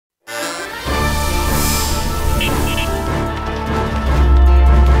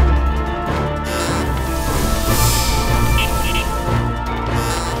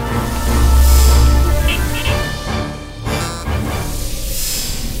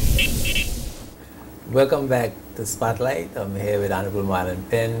Welcome back to Spotlight. I'm here with Honorable Marlon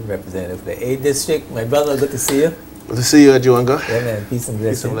Penn, representative of the 8th District. My brother, good to see you. Good to see you, Juanga. Yeah, man. Peace and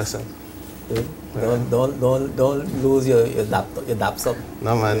blessings. Peace and blessings. Good. Don't lose your daps up.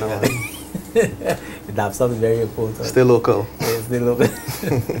 No man, no man. Your daps up is very important. Still local. Yeah, still local.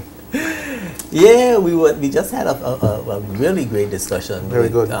 Yeah, we just had a really great discussion Very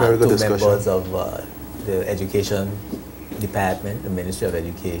with good two discussion. members of the Education Department, the Ministry of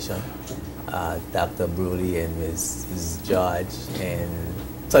Education, Dr. Brody and Ms. George. And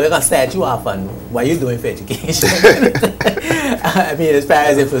so we're going to start you off on what you're doing for education. I mean, as far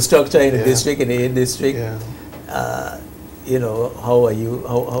as infrastructure in the district, in the 8th District, you know, how are you?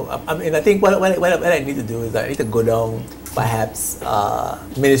 I mean, I think what I need to do is I need to go down perhaps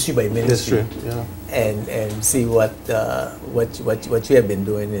ministry by ministry, and see what you have been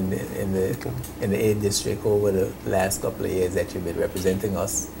doing in the 8th District over the last couple of years that you've been representing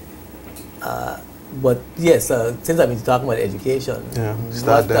us. But yes, since I've been talking about education,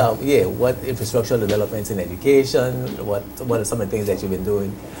 what infrastructural developments in education? What are some of the things that you've been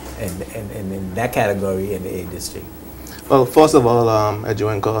doing, and in that category in the 8th District? Well, first of all,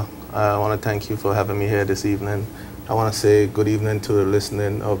 Edjuenko, I want to thank you for having me here this evening. I want to say good evening to the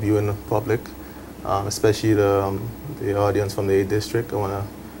listening of you in the public, especially the audience from the 8th District. I want to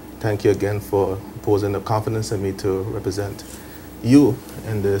thank you again for posing the confidence in me to represent you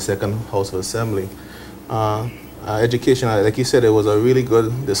in the second House of Assembly. Education, like you said, it was a really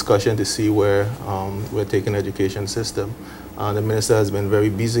good discussion to see where we're taking the education system. The minister has been very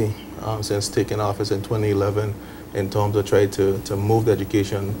busy since taking office in 2011 in terms of trying to move the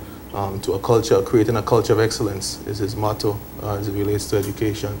education to a culture, creating a culture of excellence is his motto as it relates to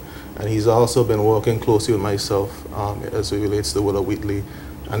education. And he's also been working closely with myself as it relates to Willow Wheatley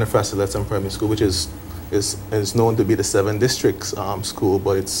and the Francilleston Primary School, which is known to be the 7th District's school,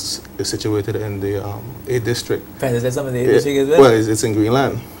 but it's situated in the 8th District. Francilleston in the 8th District as well? Well, it's in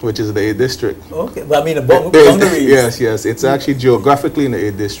Greenland, which is the 8th District. Okay, but I mean the boundaries. Yes, it's actually geographically in the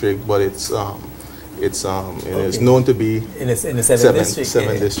 8th District, but it's known to be in the 7th District.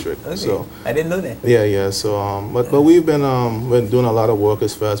 7th District. Okay. So I didn't know that. Yeah. So but we've been doing a lot of work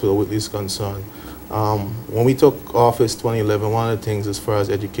as far as Willow Wheatley is concerned. When we took office 2011, one of the things as far as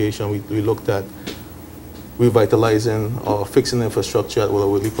education, we looked at revitalizing or fixing the infrastructure at Willow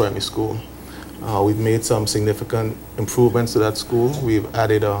Wheatley Primary School. We've made some significant improvements to that school. We've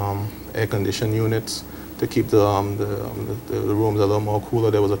added air conditioning units to keep the rooms a little more cooler.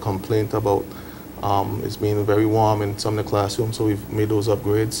 There was a complaint about it's being very warm in some of the classrooms, so we've made those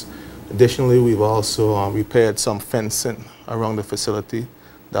upgrades. Additionally, we've also repaired some fencing around the facility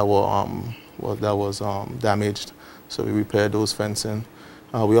that was damaged, so we repaired those fencing.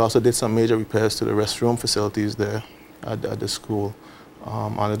 We also did some major repairs to the restroom facilities there at the school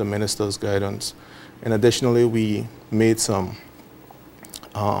under the minister's guidance. And additionally, we made some,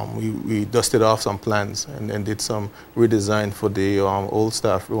 we dusted off some plans and did some redesign for the old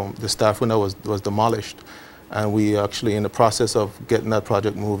staff room, the staff room that was demolished. And we actually in the process of getting that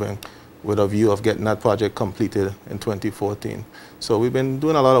project moving with a view of getting that project completed in 2014. So we've been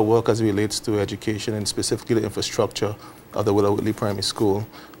doing a lot of work as it relates to education and specifically the infrastructure of the Willow Wheatley Primary School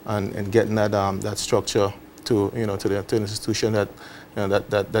and getting that structure to the institution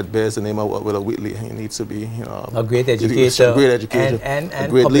that bears the name of Willow Wheatley. It needs to be a great educator, and a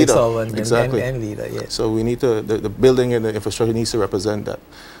great public leader. servant, Exactly. and leader. Yes. So we need to the building and the infrastructure needs to represent that.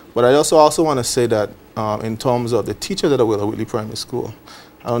 But I also want to say that in terms of the teachers at the Willow Wheatley Primary School,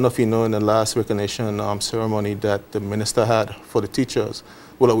 I don't know if you know in the last recognition ceremony that the minister had for the teachers,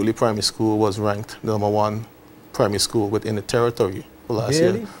 Willow Wheatley Primary School was ranked the #1 primary school within the territory for last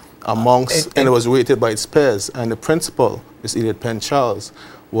year. And it was rated by its peers, and the principal, Ms. Edith Penn Charles,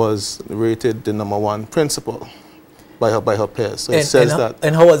 was rated the #1 principal by her peers. So it says that.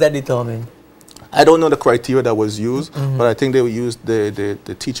 And how was that determined? I don't know the criteria that was used, but I think they used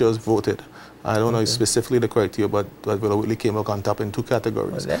the teachers voted. I don't know specifically the criteria, but Willow Wheatley came up on top in 2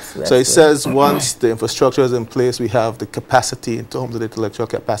 categories. Well, that's so it says once the infrastructure is in place, we have the capacity in terms of the intellectual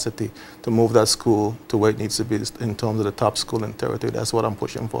capacity to move that school to where it needs to be in terms of the top school in territory. That's what I'm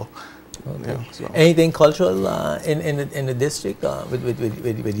pushing for. Okay. Yeah, so. Anything cultural in the district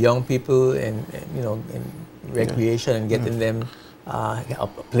with young people and in recreation and getting them a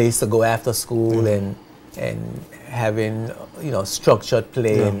place to go after school and having structured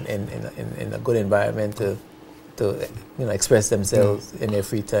play in a good environment to express themselves in their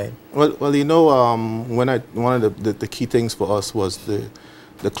free time. Well, one of the key things for us was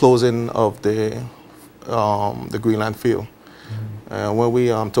the closing of the Greenland field. And when we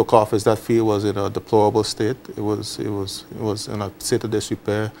took office, that field was in a deplorable state. It was in a state of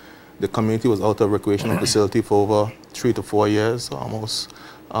disrepair. The community was out of recreational facility for over 3 to 4 years, almost,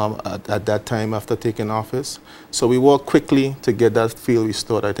 at that time after taking office. So we worked quickly to get that field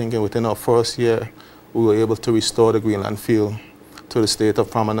restored. I think within our first year, we were able to restore the Greenland field to the state of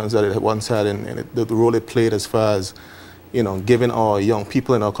prominence that it once had, and the role it played as far as, you know, giving our young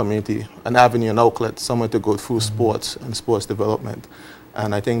people in our community an avenue, an outlet, somewhere to go through sports and sports development.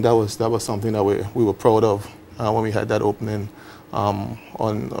 And I think that was something that we were proud of when we had that opening in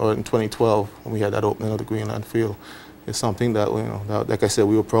 2012, when we had that opening of the Greenland field. It's something that, you know, that, like I said,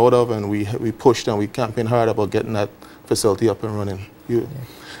 we were proud of, and we pushed and we campaigned hard about getting that facility up and running.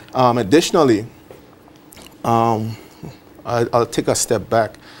 Additionally, I'll take a step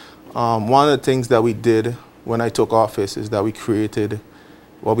back. One of the things that we did when I took office is that we created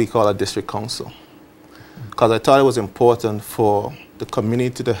what we call a district council, because I thought it was important for the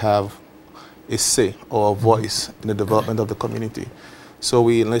community to have a say or a voice in the development of the community. So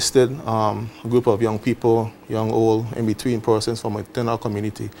we enlisted a group of young people, young, old, in-between persons from within our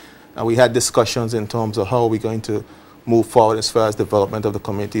community, and we had discussions in terms of how we're going to move forward as far as development of the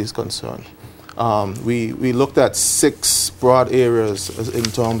community is concerned. We looked at 6 broad areas in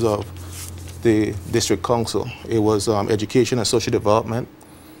terms of the district council. It was education and social development,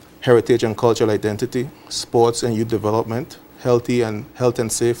 heritage and cultural identity, sports and youth development, health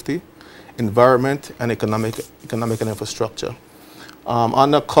and safety, environment, and economic and infrastructure. On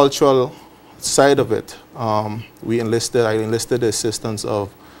the cultural side of it, I enlisted the assistance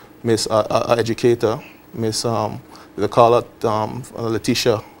of Miss educator, Miss they call it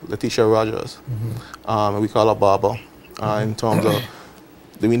Letitia Rogers. We call her Baba. In terms of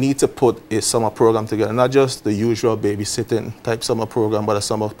we need to put a summer program together, not just the usual babysitting type summer program, but a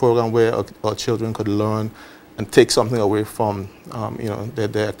summer program where our children could learn and take something away from you know,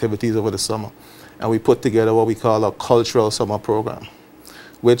 their activities over the summer. And we put together what we call a cultural summer program,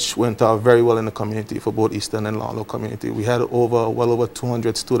 which went out very well in the community for both Eastern and Long Low community. We had well over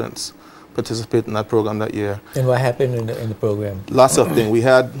 200 students participate in that program that year. And what happened in the program? Lots of things. We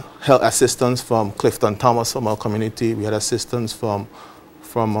had help assistance from Clifton Thomas from our community. We had assistance from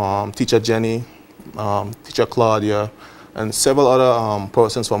Teacher Jenny, Teacher Claudia, and several other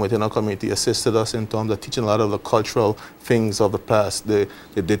persons from within our community assisted us in terms of teaching a lot of the cultural things of the past. They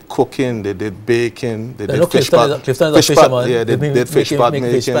did cooking, they did baking, they did fish pot. Yeah, they did fish pot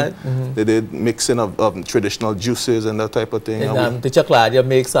making. They did mixing of traditional juices and that type of thing. And Teacher Claudia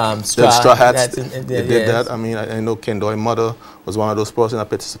makes straw hats. They did that. I mean, I know Kendoy Mother was one of those persons that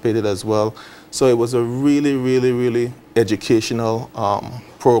participated as well. So it was a really, really, really educational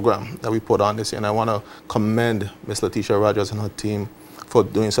program that we put on this year, and I want to commend Ms. Letitia Rogers and her team for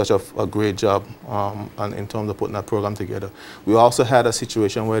doing such a great job in terms of putting that program together. We also had a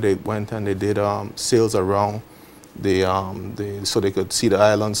situation where they went and they did sails around so they could see the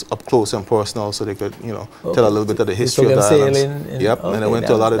islands up close and personal, so they could, you know, tell a little bit of the history of the islands. And they went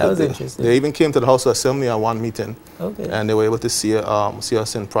to a lot of they even came to the House of Assembly on one meeting, and they were able to see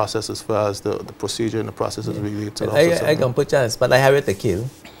us in process as far as the procedure and the process is related to the House of Assembly. I can put chance, but I have it to kill.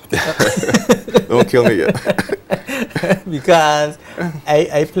 Don't kill me yet. Because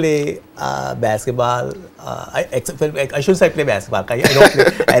I play basketball. I shouldn't say play basketball. I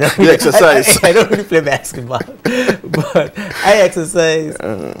don't really exercise. I don't really play basketball, but I exercise.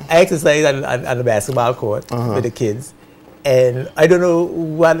 I exercise on the basketball court with the kids, and I don't know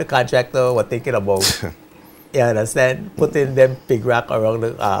what the contractor was thinking about. You understand? Putting them big rack around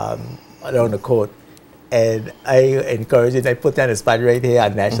the court, and I encourage it. I put down a spot right here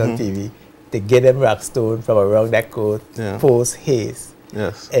on national TV. To get them rock stone from around that court, post haze,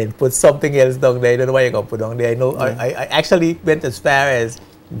 and put something else down there. I don't know why you're going to put down there. I know I actually went as far as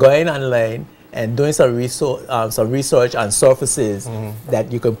going online and doing some research on surfaces that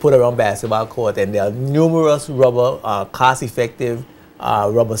you can put around basketball court, and there are numerous rubber, cost-effective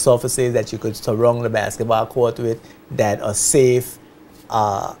rubber surfaces that you could surround the basketball court with that are safe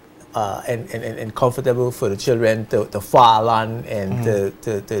and comfortable for the children to fall on and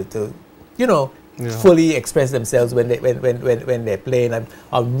to you know, fully express themselves when they're playing.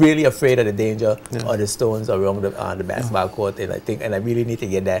 I'm really afraid of the danger of the stones around the basketball court, and I really need to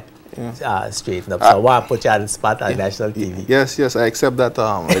get that straightened up. So I want to put you on the spot on national TV. Yes, I accept that,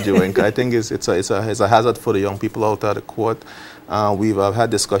 Edwin. I think it's a hazard for the young people out at the court. We've had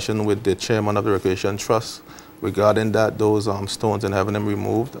discussion with the chairman of the Recreation Trust regarding those stones and having them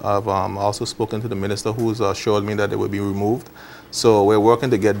removed. I've also spoken to the minister, who's assured me that they will be removed. So we're working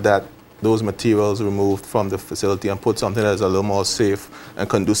to get that those materials removed from the facility and put something that's a little more safe and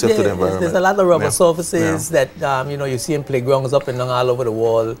conducive to the environment. There's a lot of rubber surfaces that you see in playgrounds up and down all over the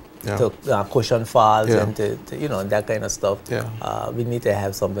wall to cushion falls and to that kind of stuff. We need to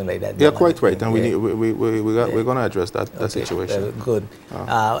have something like that. Yeah, quite right. And we're going to address that situation. Well, good.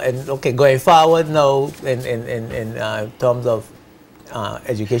 And going forward now in terms of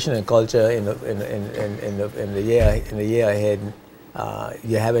education and culture in the year ahead.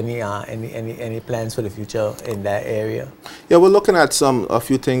 You have any plans for the future in that area? Yeah, we're looking at a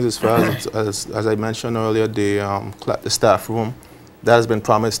few things as far as I mentioned earlier, the staff room that has been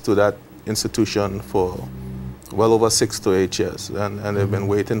promised to that institution for well over 6 to 8 years, and they've been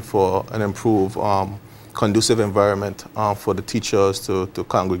waiting for an improved, conducive environment for the teachers to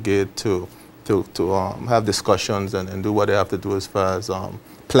congregate, to have discussions and do what they have to do as far as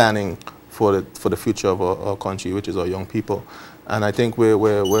planning for the future of our country, which is our young people. And I think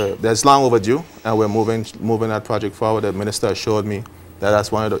that's long overdue, and we're moving that project forward. The minister assured me that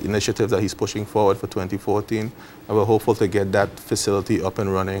that's one of the initiatives that he's pushing forward for 2014, and we're hopeful to get that facility up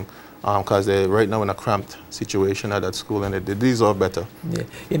and running because they're right now in a cramped situation at that school, and they deserve better. Yeah,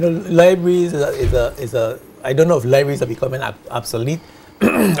 libraries I don't know if libraries are becoming obsolete,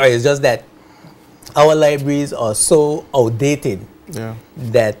 or it's just that our libraries are so outdated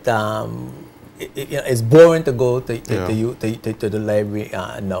that it's boring to go to the library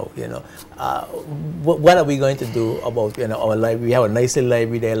now. What are we going to do about our library? We have a nice little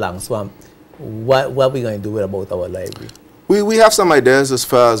library there, Long Swamp. What are we going to do about our library? We have some ideas as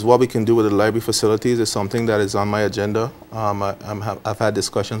far as what we can do with the library facilities. It's something that is on my agenda. I've had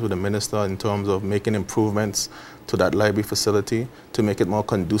discussions with the minister in terms of making improvements to that library facility to make it more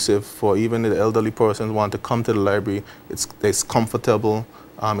conducive for even the elderly persons who want to come to the library. It's comfortable.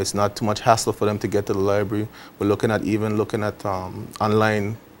 It's not too much hassle for them to get to the library. We're looking at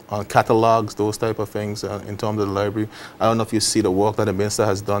online catalogs, those type of things in terms of the library. I don't know if you see the work that the minister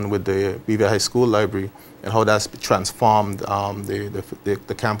has done with the BVI High School library and how that's transformed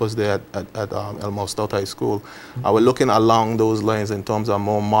the campus there at Elmore Stout High School. We're looking along those lines in terms of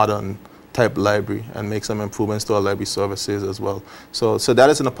more modern type library and make some improvements to our library services as well. So that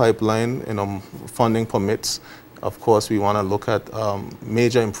is in the pipeline. Funding permits. Of course, we want to look at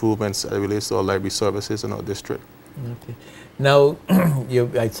major improvements that relates to our library services in our district. Okay. Now,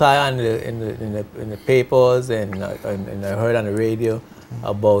 I saw in the papers and I heard on the radio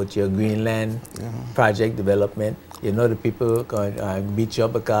about your Greenland project development. The people going to beat you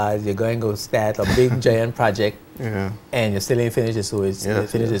up because you're going to go start a big giant project, and you still ain't finished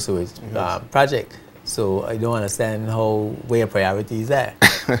the sewage project. So I don't understand where your priorities are.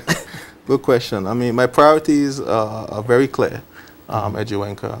 Good question. I mean, my priorities are very clear,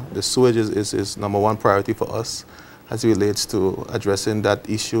 Edgewenka. The sewage is number one priority for us as it relates to addressing that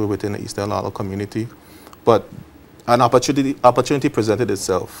issue within the Eastern Isle community. But an opportunity presented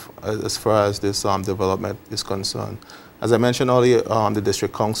itself as far as this development is concerned. As I mentioned earlier, the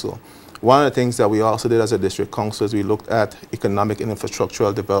district council. One of the things that we also did as a district council is we looked at economic and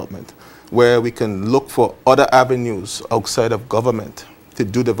infrastructural development, where we can look for other avenues outside of government to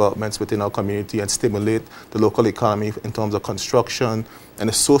do developments within our community and stimulate the local economy in terms of construction and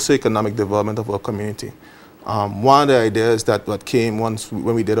the socio-economic development of our community. One of the ideas that came when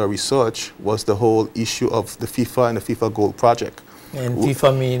we did our research was the whole issue of the FIFA and the FIFA Gold Project. And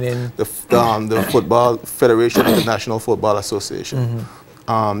FIFA meaning? The Football Federation of the National Football Association.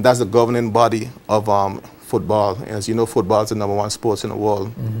 That's the governing body of football. As you know, football is the number one sport in the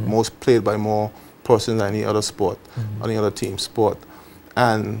world, most played by more persons than any other sport, any other team sport.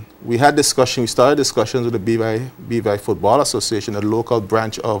 And we started discussions with the BVI Football Association, a local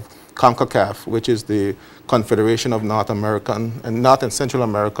branch of CONCACAF, which is the Confederation of North and Central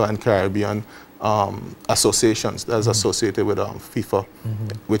America and Caribbean associations that's associated with FIFA,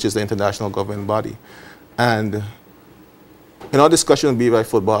 which is the international governing body. And in our discussion with BVI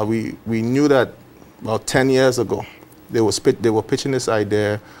Football, we knew that about 10 years ago, they were pitching this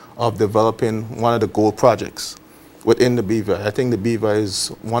idea of developing one of the gold projects within the BVI. I think the BVI is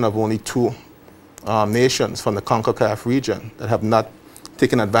one of only 2 nations from the CONCACAF region that have not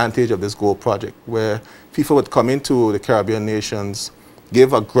taken advantage of this gold project, where FIFA would come into the Caribbean nations,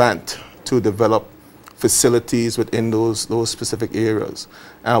 give a grant to develop facilities within those specific areas.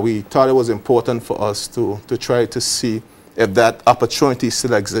 And we thought it was important for us to try to see if that opportunity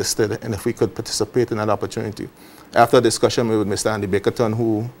still existed and if we could participate in that opportunity. After a discussion with Mr. Andy Bickerton,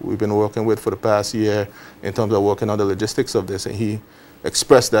 who we've been working with for the past year in terms of working on the logistics of this, and he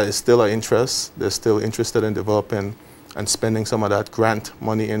expressed that it's still an interest. They're still interested in developing and spending some of that grant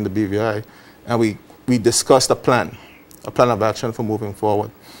money in the BVI. And we discussed a plan of action for moving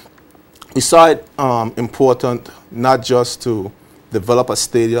forward. we saw it important not just to develop a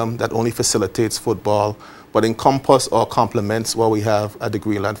stadium that only facilitates football, but encompass or complements what we have at the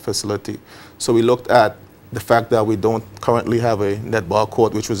Greenland facility. So we looked at the fact that we don't currently have a netball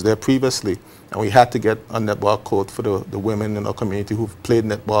court, which was there previously, and we had to get a netball court for the women in our community who've played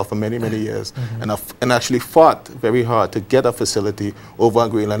netball for many, many years, and actually fought very hard to get a facility over on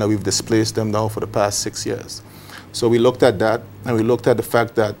Greenland, and we've displaced them now for the past 6 years. So we looked at that, and we looked at the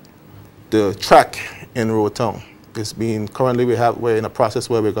fact that the track in Roetown is being, currently we're in a process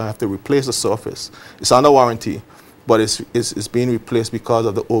where we're going to have to replace the surface. It's under warranty, but it's being replaced because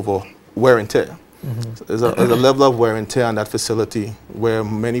of the over wear and tear. So there's a level of wear and tear on that facility where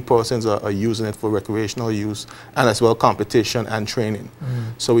many persons are using it for recreational use and as well competition and training.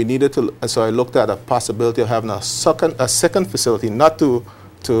 So we needed to, so I looked at a possibility of having a second facility, not to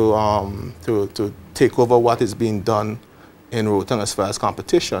take over what is being done in Roetown as far as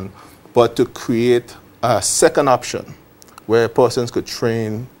competition, but to create a second option where persons could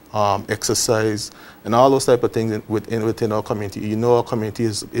train, exercise, and all those type of things within our community. You know, our community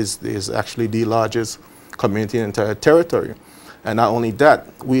is actually the largest community in the entire territory. And not only that,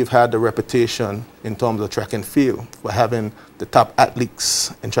 we've had the reputation in terms of track and field for having the top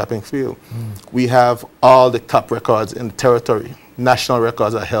athletes in track and field. We have all the top records in the territory. National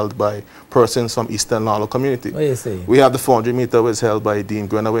records are held by persons from Eastern Lalo community. What do you say? We have the 400 meter was held by Dean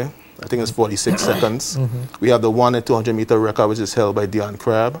Greenaway. I think it's 46 seconds. We have the 1 and 200 meter record, which is held by Dion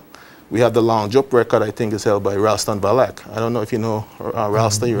Crabb. We have the long jump record, I think, is held by Ralston Balak. I don't know if you know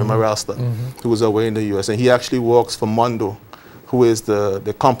Ralston, you remember Ralston, who was away in the US. And he actually works for Mondo, who is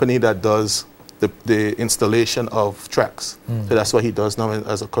the company that does the installation of tracks. So that's what he does now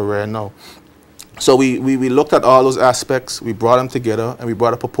as a career now. So we looked at all those aspects, we brought them together, and we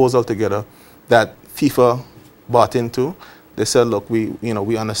brought a proposal together that FIFA bought into. They said, look, we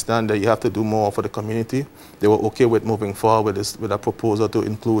understand that you have to do more for the community. They were okay with moving forward with a proposal to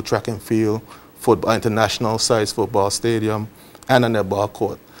include track and field, football, international size football stadium, and a netball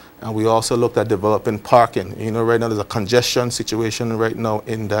court. And we also looked at developing parking. You know, right now there's a congestion situation right now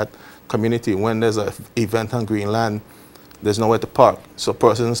in that community. When there's an event on Greenland, there's nowhere to park. So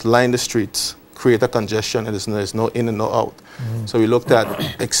persons line the streets, create a congestion, and there's no in and no out. So we looked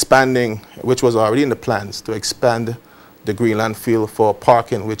at expanding, which was already in the plans, to expand the Greenland field for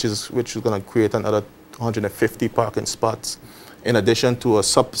parking, which is going to create another 150 parking spots. In addition to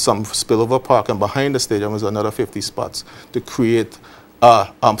some spillover parking behind the stadium is another 50 spots to create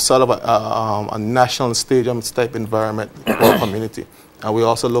sort of a national stadium type environment for our community. And we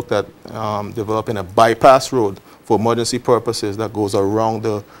also looked at developing a bypass road for emergency purposes that goes around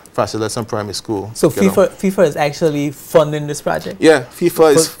the Francis Letson Primary School. So FIFA is actually funding this project? Yeah,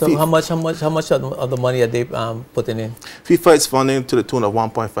 FIFA is. So how much of the money are they putting in? FIFA is funding to the tune of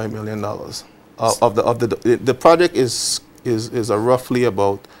 $1.5 million. The project is roughly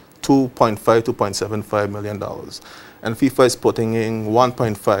about $2.75 million, and FIFA is putting in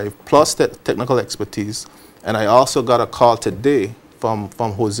 1.5 plus technical expertise. And I also got a call today from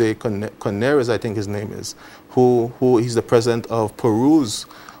Jose Coneres, I think his name is, who he's the president of Peru's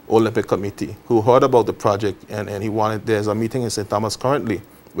Olympic Committee, who heard about the project, and he wanted, there's a meeting in St. Thomas currently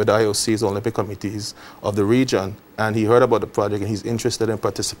with the IOC's Olympic committees of the region, and he heard about the project and he's interested in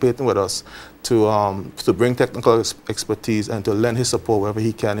participating with us to bring technical expertise and to lend his support wherever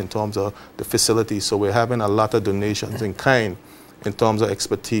he can in terms of the facilities. So we're having a lot of donations in kind in terms of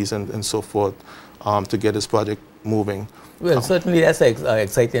expertise and so forth to get this project moving. Well, certainly that's an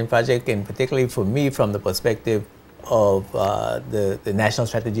exciting project, and particularly for me from the perspective of the national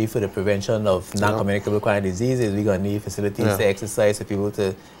strategy for the prevention of non-communicable chronic diseases. We're going to need facilities to exercise for people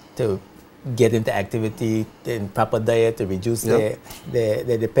to get into activity and proper diet to reduce their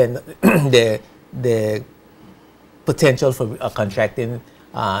potential for contracting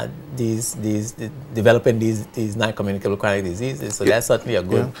developing these non-communicable chronic diseases. So that's certainly a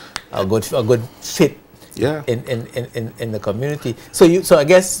good fit. Yeah. In the community. So I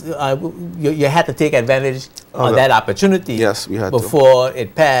guess you had to take advantage of that opportunity. Yes, we had before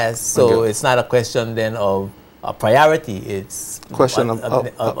it passed. So it's not a question then of a priority. It's a question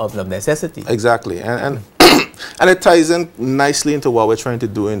of necessity. Exactly, and it ties in nicely into what we're trying to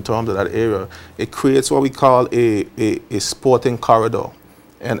do in terms of that area. It creates what we call a sporting corridor.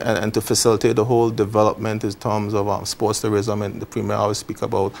 And to facilitate the whole development in terms of sports tourism, and the Premier always speak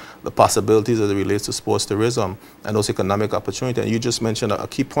about the possibilities as it relates to sports tourism and those economic opportunities. And you just mentioned a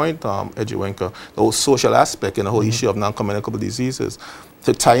key point, Edgewenka, the whole social aspect and the whole issue of non-communicable diseases.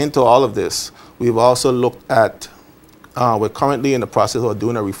 To tie into all of this, we've also looked at, we're currently in the process of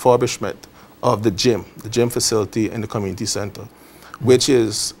doing a refurbishment of the gym facility in the community center. which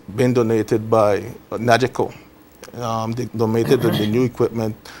is been donated by Nagico. They donated the new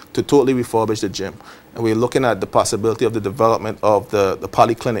equipment to totally refurbish the gym. And we're looking at the possibility of the development of the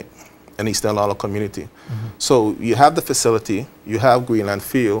polyclinic in Eastern Lala community. So you have the facility, you have Greenland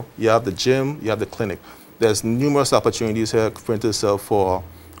Field, you have the gym, you have the clinic. There's numerous opportunities here for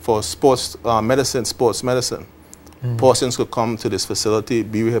sports medicine. Persons could come to this facility,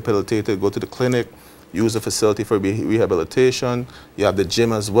 be rehabilitated, go to the clinic, use the facility for rehabilitation. You have the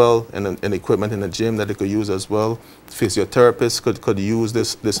gym as well, and equipment in the gym that they could use as well. Physiotherapists could use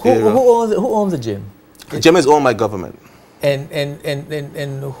this area. Who owns the gym? The gym is owned by government.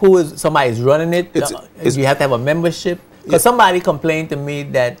 And who is, somebody is running it? You have to have a membership? Because somebody complained to me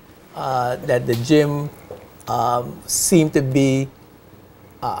that that the gym seemed to be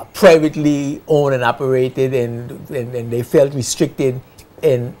privately owned and operated, and they felt restricted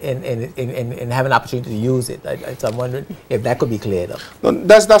in have an opportunity to use it. So I'm wondering if that could be cleared up. No,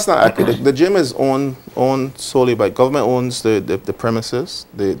 that's not accurate. The gym is owned solely by government. Owns the premises.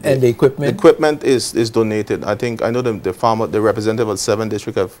 And the equipment. The equipment is donated. I know the representative of 7th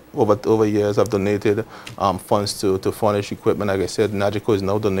District have over years have donated funds to furnish equipment. Like I said, Nagico is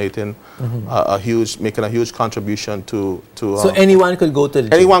now donating making a huge contribution to. So anyone could go to the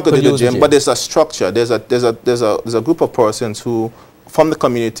gym. Anyone could do the gym, but there's a structure. There's a group of persons who, from the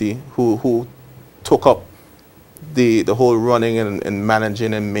community, who took up the whole running and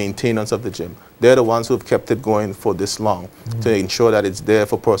managing and maintenance of the gym. They're the ones who've kept it going for this long to ensure that it's there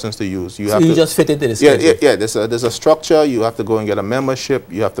for persons to use. You just fit into the schedule. Yeah. There's a structure. You have to go and get a membership.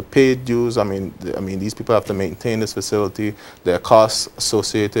 You have to pay dues. I mean, these people have to maintain this facility. There are costs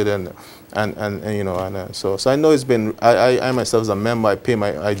associated, so I know it's been. I myself as a member, I pay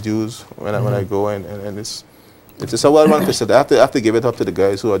my dues when I go in, and it's a well-run facility. I have to give it up to the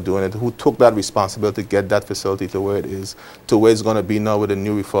guys who are doing it, who took that responsibility to get that facility to where it is, to where it's going to be now with a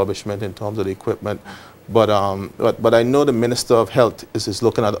new refurbishment in terms of the equipment. But I know the Minister of Health is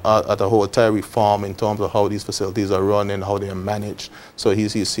looking at a whole entire reform in terms of how these facilities are run and how they are managed. So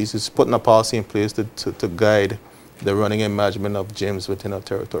he's putting a policy in place to guide the running and management of gyms within our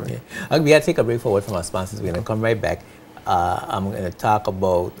territory. Yeah. We got to take a break forward from our sponsors. We're going to come right back. I'm going to talk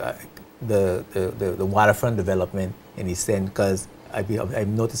about the waterfront development in East End, because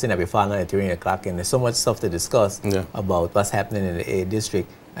I'm noticing that we're following at 3 o'clock, and there's so much stuff to discuss about what's happening in the A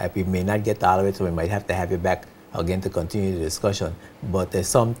district. We may not get to all of it, so we might have to have you back again to continue the discussion. But there's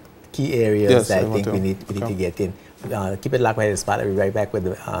some key areas that I think we need to get in. Keep it locked right at the spot. I'll be right back with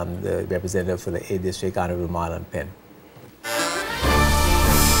the representative for the A district, Honorable Marlon Penn.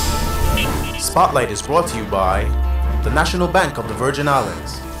 Spotlight is brought to you by the National Bank of the Virgin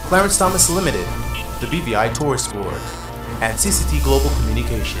Islands, Clarence Thomas Limited, the BVI Tourist Board, and CCT Global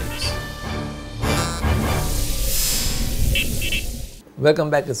Communications. Welcome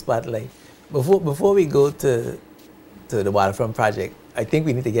back to Spotlight. Before we go to the waterfront project, I think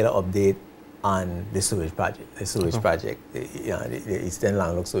we need to get an update on the sewage project. The Eastern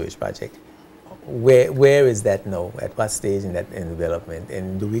Langley sewage project. Where is that now? At what stage in development?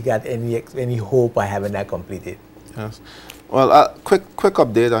 And do we got any hope of having that completed? Yes. Well, quick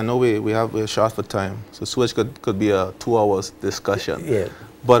update. I know we're short for time, so sewage could be a 2 hours discussion. Yeah.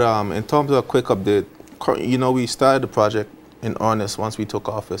 But in terms of a quick update, we started the project in earnest once we took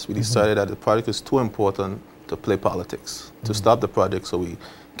office. We decided that the project is too important to play politics, to stop the project. So we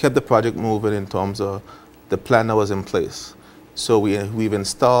kept the project moving in terms of the plan that was in place. So we've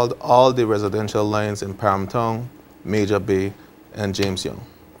installed all the residential lines in Paramtown, Major Bay, and James Young.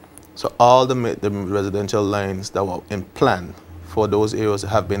 So all the residential lines that were in plan for those areas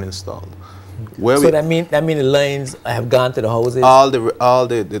have been installed. That mean the lines have gone to the houses? All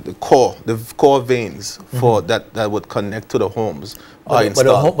the core veins for that would connect to the homes are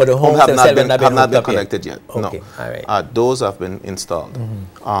installed. But the homes have not been connected yet. Okay. No. All right. Those have been installed.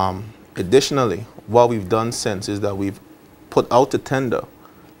 Additionally, what we've done since is that we've put out to tender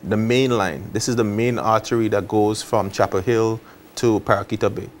the main line. This is the main artery that goes from Chapel Hill to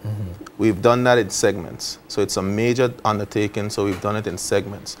Paraquita Bay. We've done that in segments. So it's a major undertaking, so we've done it in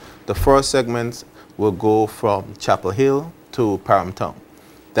segments. The first segment will go from Chapel Hill to Paramtown.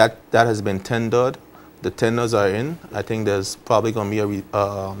 That has been tendered. The tenders are in. I think there's probably going to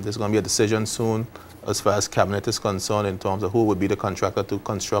be a decision soon as far as cabinet is concerned in terms of who would be the contractor to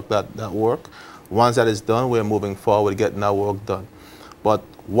construct that work. Once that is done, we're moving forward getting that work done. But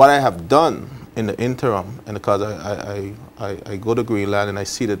what I have done in the interim, and because I go to Greenland and I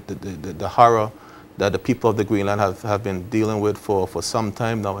see the horror that the people of the Greenland have been dealing with for some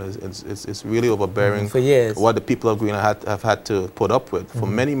time now, it's really overbearing. For years. What the people of Greenland have had to put up with for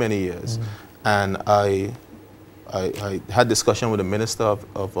many, many years. And I I had discussion with the Minister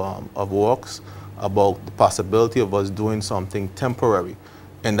of Works about the possibility of us doing something temporary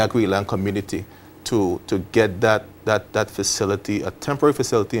in that Greenland community to get that facility, a temporary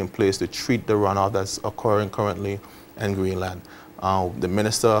facility in place to treat the runoff that's occurring currently in Greenland. The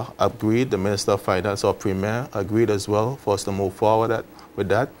Minister agreed, the Minister of Finance or Premier agreed as well for us to move forward with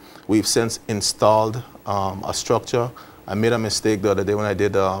that. We've since installed a structure. I made a mistake the other day when I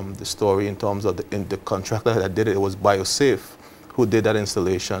did the story in terms of the contractor that did it. It was BioSafe who did that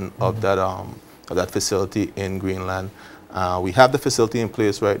installation of that facility in Greenland. We have the facility in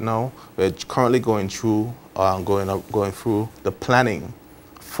place right now. We're currently going through the planning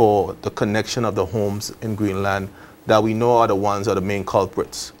for the connection of the homes in Greenland that we know are the main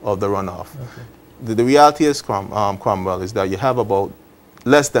culprits of the runoff. Okay. The reality is, Cromwell, is that you have about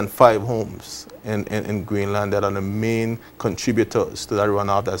less than 5 homes in Greenland that are the main contributors to that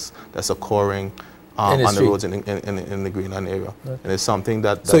runoff that's occurring on the roads in the Greenland area. Okay. And it's something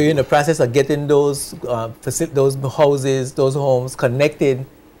that so you're in the process of getting those houses, those homes connected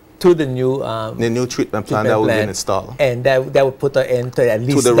to the new treatment plant that will be installed. And that would put an end to at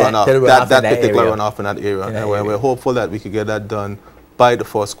least to the runoff, that particular area. Runoff in that area. And we're hopeful that we could get that done by the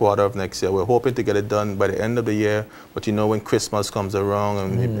first quarter of next year. We're hoping to get it done by the end of the year, but you know when Christmas comes around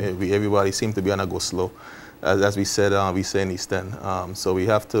and everybody seems to be on a go slow, as we said, we say in East End. So we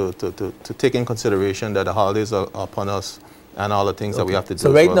have to take in consideration that the holidays are upon us and all the things that we have to do.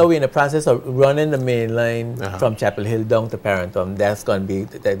 So right now we're in the process of running the main line from Chapel Hill down to Parentum. That's going to be,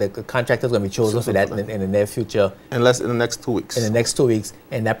 the contractor's going to be chosen for that in the near future. In the next 2 weeks. In the next 2 weeks,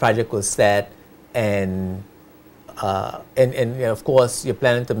 and that project will start, and of course you're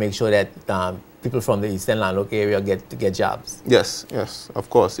planning to make sure that people from the Eastern Landlocked area get jobs. Yes, of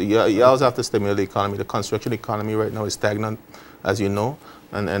course. You always have to stimulate the economy. The construction economy right now is stagnant, as you know.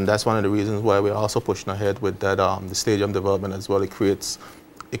 And that's one of the reasons why we're also pushing ahead with that the stadium development as well. It creates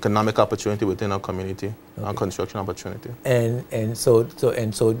economic opportunity within our community, construction opportunity. And so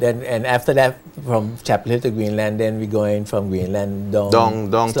then after that, from Chapel Hill to Greenland, then we're going from Greenland down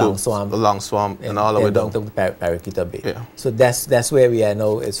to Long Swamp and all the way down to Paraquita Bay. Yeah. So that's where we are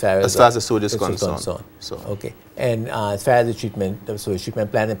now as far as the sewage is concerned. So okay. And as far as the treatment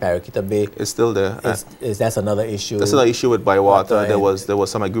plant in Paraquita Bay, it's still there. That's another issue. That's another issue with Bywater. There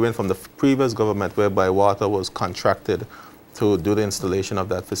was some agreement from the previous government where Bywater was contracted to do the installation of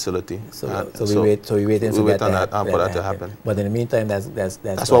that facility. So we're waiting for that to happen. But in the meantime,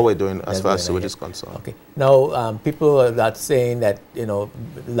 that's what we're doing as far as sewage is concerned. Okay. Now, people are saying that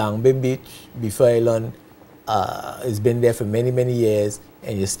Long Bay Beach, Beef Island, has been there for many years,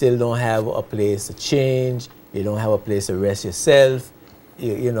 and you still don't have a place to change. You don't have a place to rest yourself.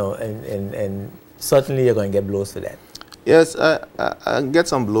 And certainly you're going to get blows for that. Yes, I get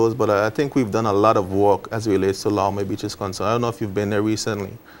some blows, but I think we've done a lot of work as it relates to Long Bay Beach is concerned. I don't know if you've been there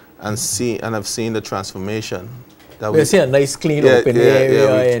recently and have seen the transformation. We've seen a nice clean open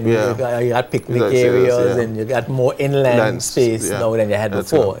area, and you got picnic areas, and you got more inland space now than you had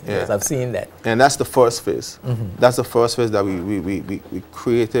before. Yes, I've seen that. And that's the first phase. That's the first phase that we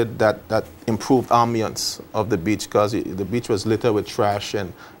created that improved ambience of the beach, because the beach was littered with trash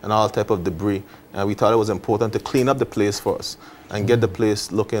and all type of debris. And we thought it was important to clean up the place first and get the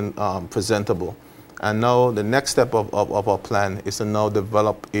place looking presentable. And now the next step of our plan is to now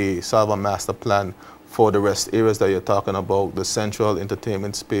develop a sort of a master plan for the rest areas that you're talking about, the central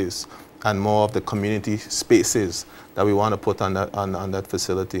entertainment space and more of the community spaces that we want to put on that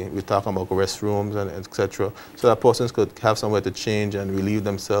facility. We're talking about restrooms and etc. So that persons could have somewhere to change and relieve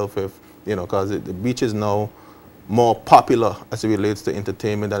themselves if, because the beach is now more popular as it relates to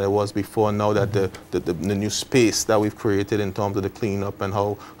entertainment than it was before. Now that the new space that we've created in terms of the cleanup and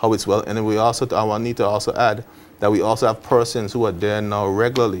how it's well. And then I need to also add that we also have persons who are there now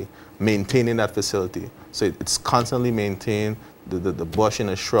regularly maintaining that facility. So it's constantly maintained. The bush and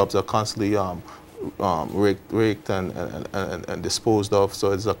the shrubs are constantly raked and disposed of.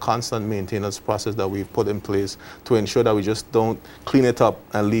 So it's a constant maintenance process that we've put in place to ensure that we just don't clean it up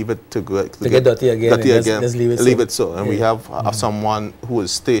and leave it to get dirty again. Just leave it so. And we have someone who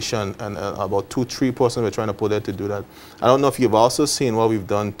is stationed, and about 2-3 persons we're trying to put there to do that. I don't know if you've also seen what we've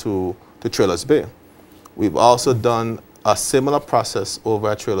done to Trailers Bay. We've also done a similar process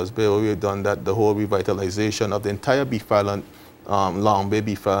over at Trailers Bay, where we've done the whole revitalization of the entire Beef Island, Long Bay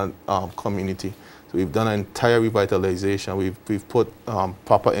Beef Island community. So we've done an entire revitalization. We've put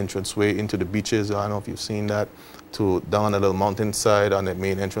proper entranceway into the beaches. I don't know if you've seen that, down a little mountainside on the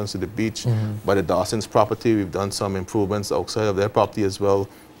main entrance to the beach. By the Dawson's property, we've done some improvements outside of their property as well,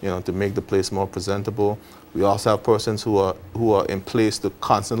 to make the place more presentable. We also have persons who are in place to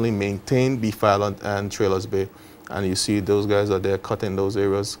constantly maintain Beef Island and Trailers Bay. and you see those guys are there cutting those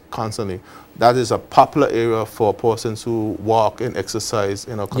areas constantly. That is a popular area for persons who walk and exercise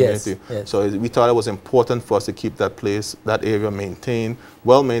in our community. Yes. So we thought it was important for us to keep that place, that area maintained,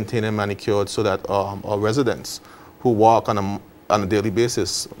 well maintained and manicured, so that our residents who walk on a daily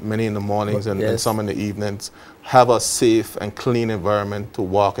basis, many in the mornings and some in the evenings, have a safe and clean environment to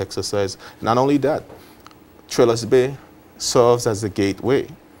walk, exercise. Not only that, Trailers Bay serves as the gateway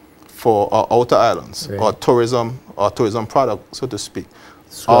for our outer islands, our tourism product, so to speak.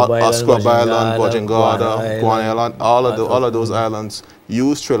 Scrub Island, Virgin Gorda, Guan Island, all of those islands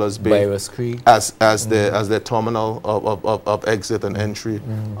use Trailers Bay as their terminal of exit and entry,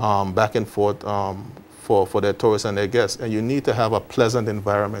 back and forth for their tourists and their guests. And you need to have a pleasant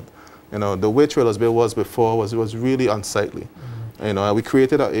environment. You know, the way Trailers Bay was before was really unsightly. You know, and we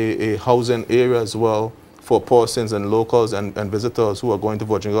created a housing area as well for persons and locals and visitors who are going to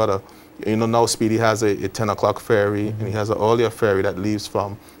Virgin Gorda. You know, now Speedy has a 10 o'clock ferry, and he has an earlier ferry that leaves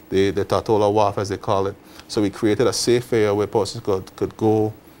from the Tatola Wharf, as they call it. So we created a safe area where persons could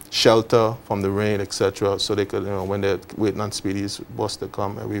go, shelter from the rain, etc. So they could, you know, when they're waiting on Speedy's bus to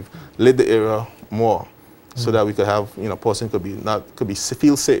come. And we've lit the area more so that we could have, you know, persons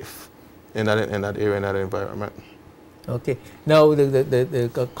feel safe in that area, in that environment. Okay. Now we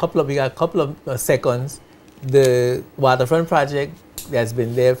got a couple of seconds. The waterfront project that's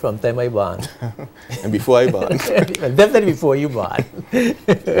been there from time I born. And before I born. Definitely before you born.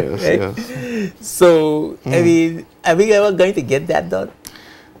 Yes. So, I mean, are we ever going to get that done?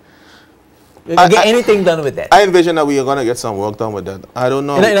 Get anything done with that? I envision that we are going to get some work done with that. I don't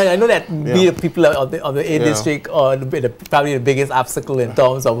know. And I know that the people of the A district are probably the biggest obstacle in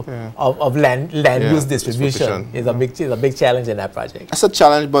terms of land use distribution. It's a big challenge in that project. It's a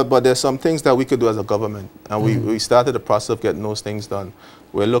challenge, but there's some things that we could do as a government, and we started the process of getting those things done.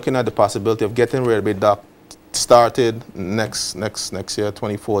 We're looking at the possibility of getting Red Bay Dock started next year,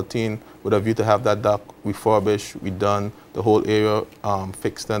 2014, with a view to have that dock refurbished, redone, the whole area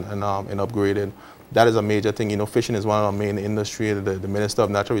fixed and upgraded. That is a major thing. You know, fishing is one of our main industry. The Minister of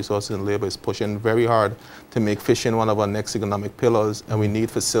Natural Resources and Labor is pushing very hard to make fishing one of our next economic pillars, and we need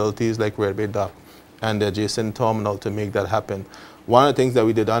facilities like Red Bay Dock and the adjacent terminal to make that happen. One of the things that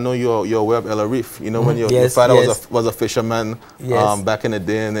we did, I know you're aware of Ella Reef. You know, when your father was a fisherman back in the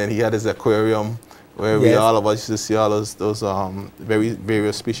day, and then he had his aquarium, where we all of us used to see all those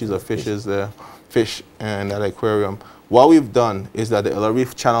various species of fishes there, fish in that aquarium. What we've done is that the Ella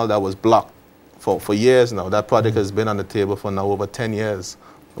Reef channel that was blocked for years now, that project has been on the table for now over 10 years,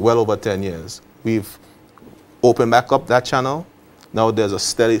 well over 10 years. We've opened back up that channel. Now there's a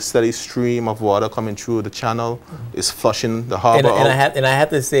steady stream of water coming through the channel. It's flushing the harbor out. And I have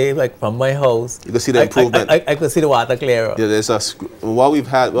to say, like, from my house, you can see the improvement. I can see the water clearer. Yeah, what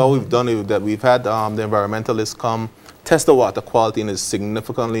we've done is that we've had the environmentalists come test the water quality, and it's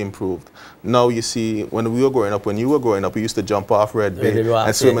significantly improved. Now you see, when you were growing up, we used to jump off Red Bay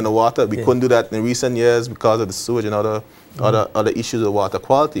and swim in the water. We couldn't do that in recent years because of the sewage and other issues of water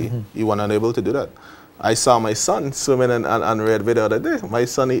quality. You were unable to do that. I saw my son swimming on Red Bay the other day. My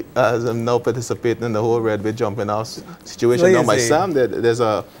son is now participating in the whole Red Bay jumping off situation. Now, by Sam, there's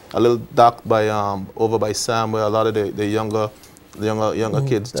a little dock over by Sam where a lot of the younger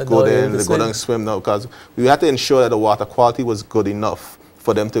kids go there and they go down and swim now, because we had to ensure that the water quality was good enough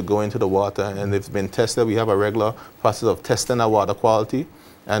for them to go into the water, and it's been tested. We have a regular process of testing our water quality.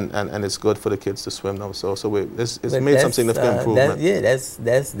 And it's good for the kids to swim now. So it's made some significant improvement.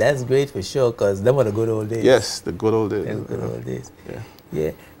 That's great for sure, because them were the good old days. Yes, the good old days. The good old days.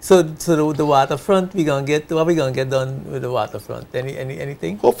 Yeah. So the waterfront, what we gonna get done with the waterfront?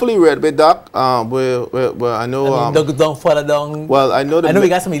 Anything? Hopefully Red Bay Dock. Where I know. Down further down. Well, I know we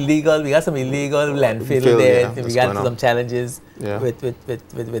got some illegal landfill there. We got some challenges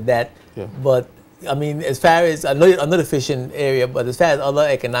with that. Yeah. But I mean, as far as I know the fishing area, but as far as other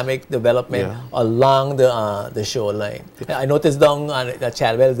economic development along the shoreline, I noticed down that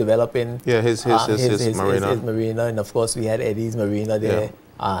Chadwell is developing. Yeah, his marina. His marina, and of course we had Eddie's marina there.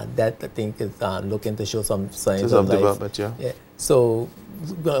 That I think is looking to show some signs of development. Yeah. So,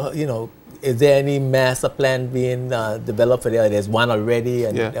 you know, is there any master plan being developed for there? There's one already.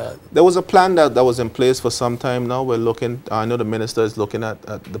 And, there was a plan that was in place for some time now. We're looking, I know the minister is looking at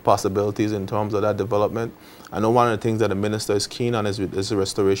the possibilities in terms of that development. I know one of the things that the minister is keen on is the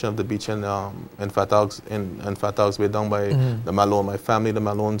restoration of the beach in Fat Hogs Bay down by the Malone, my family, the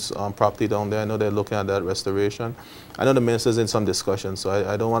Malone's property down there. I know they're looking at that restoration. I know the minister's in some discussion, so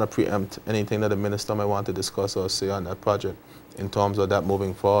I don't want to preempt anything that the minister might want to discuss or say on that project in terms of that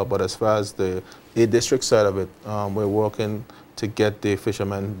moving forward. But as far as the A-district side of it, we're working to get the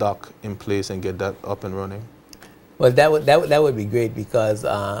fisherman dock in place and get that up and running. Well, that would be great because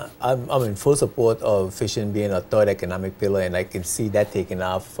I'm in full support of fishing being a third economic pillar, and I can see that taking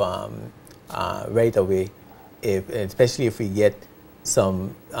off right away, especially if we get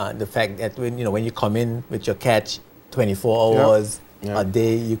some the fact that when you come in with your catch 24 hours a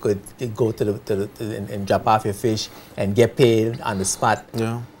day, you could go to and drop off your fish and get paid on the spot.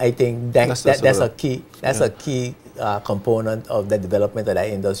 Yeah. I think that's a key. That's a key component of the development of that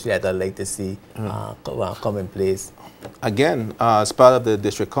industry that I'd like to see come in place. Again, as part of the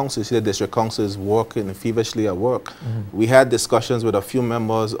district council, you see the district council is working feverishly at work. We had discussions with a few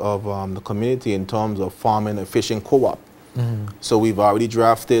members of the community in terms of farming and fishing co-op. So we've already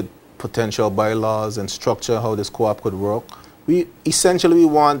drafted potential bylaws and structure how this co-op could work. We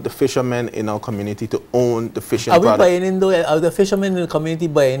want the fishermen in our community to own the fishing product. Are we buying in though? Are the fishermen in the community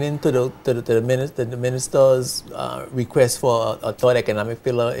buying into the minister's request for a third economic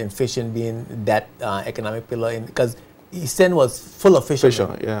pillar in fishing being that economic pillar? Because Eastern was full of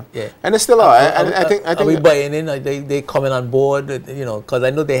fishermen. Yeah. And they still are. I think are we buying in? Are they coming on board? Because I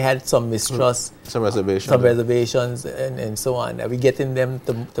know they had some mistrust, some reservations, and so on. Are we getting them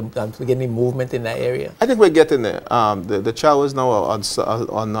to get any movement in that area? I think we're getting there. The Chow is now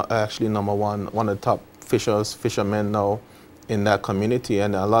on actually number one of the top fishermen now in that community,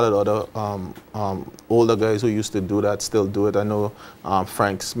 and a lot of other older guys who used to do that still do it. I know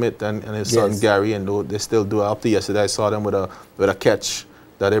Frank Smith and his son Gary, and they still do it. Up to yesterday, I saw them with a catch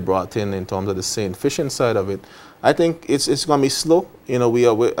that they brought in terms of the seine fishing side of it. I think it's going to be slow. We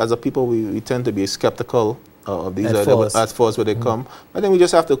as a people we tend to be skeptical of these ideas as far as where they come. I think we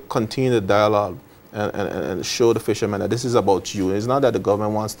just have to continue the dialogue and show the fishermen that this is about you. It's not that the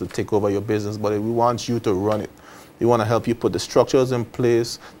government wants to take over your business, but we want you to run it. We want to help you put the structures in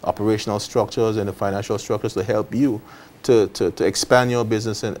place, operational structures and the financial structures to help you to expand your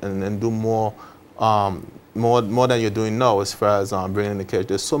business and do more than you're doing now as far as bringing in the catch.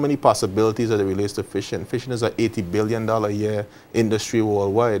 There's so many possibilities as it relates to fishing. Fishing is an $80 billion a year industry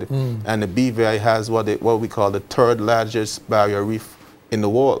worldwide, and the BVI has what we call the third largest barrier reef in the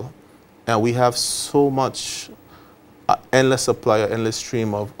world, and we have so much. Endless supply, endless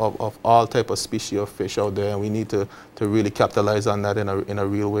stream of all type of species of fish out there, and we need to really capitalize on that in a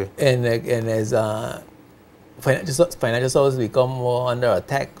real way. And as financial sources become more under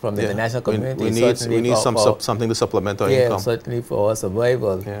attack from the international community, we need something to supplement our income. Yeah, certainly for our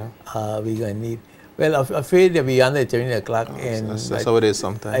survival. Yeah. We're gonna need. Well, I'm afraid that we're under 10 o'clock, and that's how it is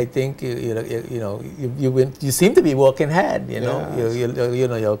sometimes. I think you seem to be working hard.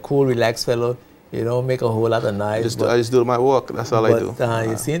 You're a cool, relaxed fellow. Make a whole lot of noise. I just do my work. That's all I do.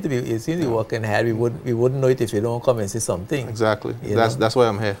 You seem to be working hard. We wouldn't know it if you don't come and say something. Exactly. That's why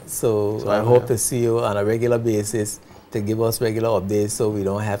I'm here. So I hope to see you on a regular basis to give us regular updates, so we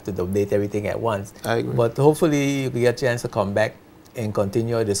don't have to update everything at once. I agree. But hopefully you get a chance to come back and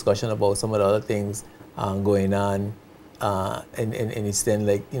continue a discussion about some of the other things going on. And it's then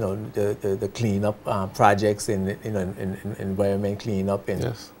like the cleanup projects and environment cleanup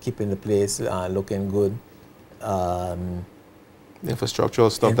and keeping the place looking good.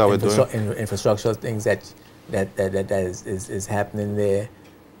 Infrastructural stuff that we're doing. Infrastructural things that is happening there.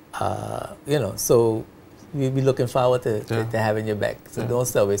 So we'll be looking forward to having you back. So don't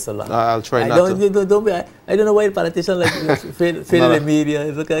stay away so long. I'll try not to. Don't be. I don't know why the politicians afraid of the media.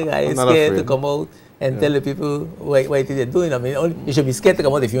 It's like a guy scared to come out and tell the people what they're doing. I mean, you should be scared to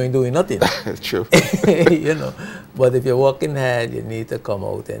come out if you ain't doing nothing. True. But if you're working hard, you need to come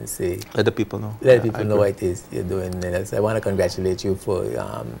out and say. Let the people know. Let people know what it is you're doing. And I want to congratulate you for,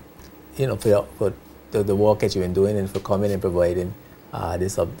 for the work that you've been doing and for coming and providing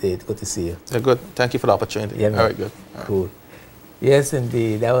this update. Good to see you. Yeah, good. Thank you for the opportunity. Yeah, all right, good. Cool. Yes,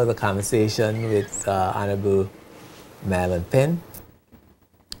 indeed. That was a conversation with Honorable Marlon Penn,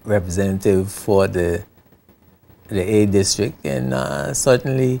 representative for the A District, and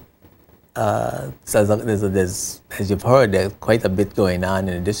certainly, there's, as you've heard, there's quite a bit going on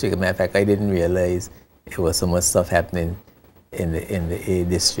in the district. As a matter of fact, I didn't realize it was so much stuff happening in the A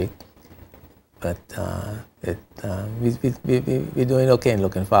District. But we're doing okay and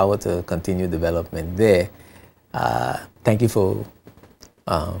looking forward to continued development there. Thank you for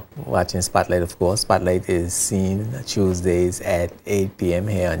watching Spotlight, of course. Spotlight is seen Tuesdays at 8 p.m.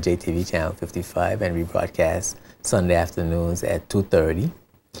 here on JTV Channel 55 and rebroadcast Sunday afternoons at 2:30.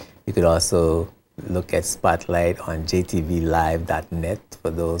 You could also look at Spotlight on jtvlive.net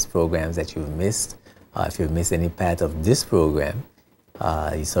for those programs that you've missed. If you've missed any part of this program,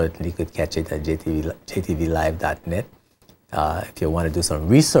 you certainly could catch it at jtvlive.net. If you want to do some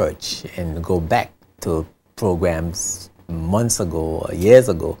research and go back to programs months ago or years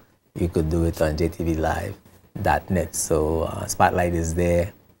ago, you could do it on JTV Live. JTV.net. So Spotlight is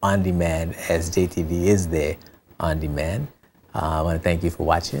there on demand as JTV is there on demand. I want to thank you for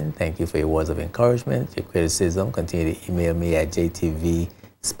watching. Thank you for your words of encouragement, your criticism. Continue to email me at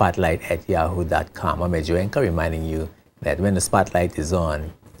jtvspotlight@yahoo.com. I'm Ejuenka, reminding you that when the spotlight is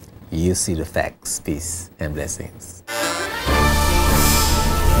on, you see the facts. Peace and blessings.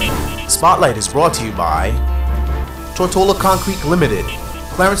 Spotlight is brought to you by Tortola Concrete Limited,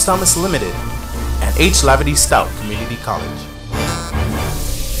 Clarence Thomas Limited, and H. Lavity Stout Community College.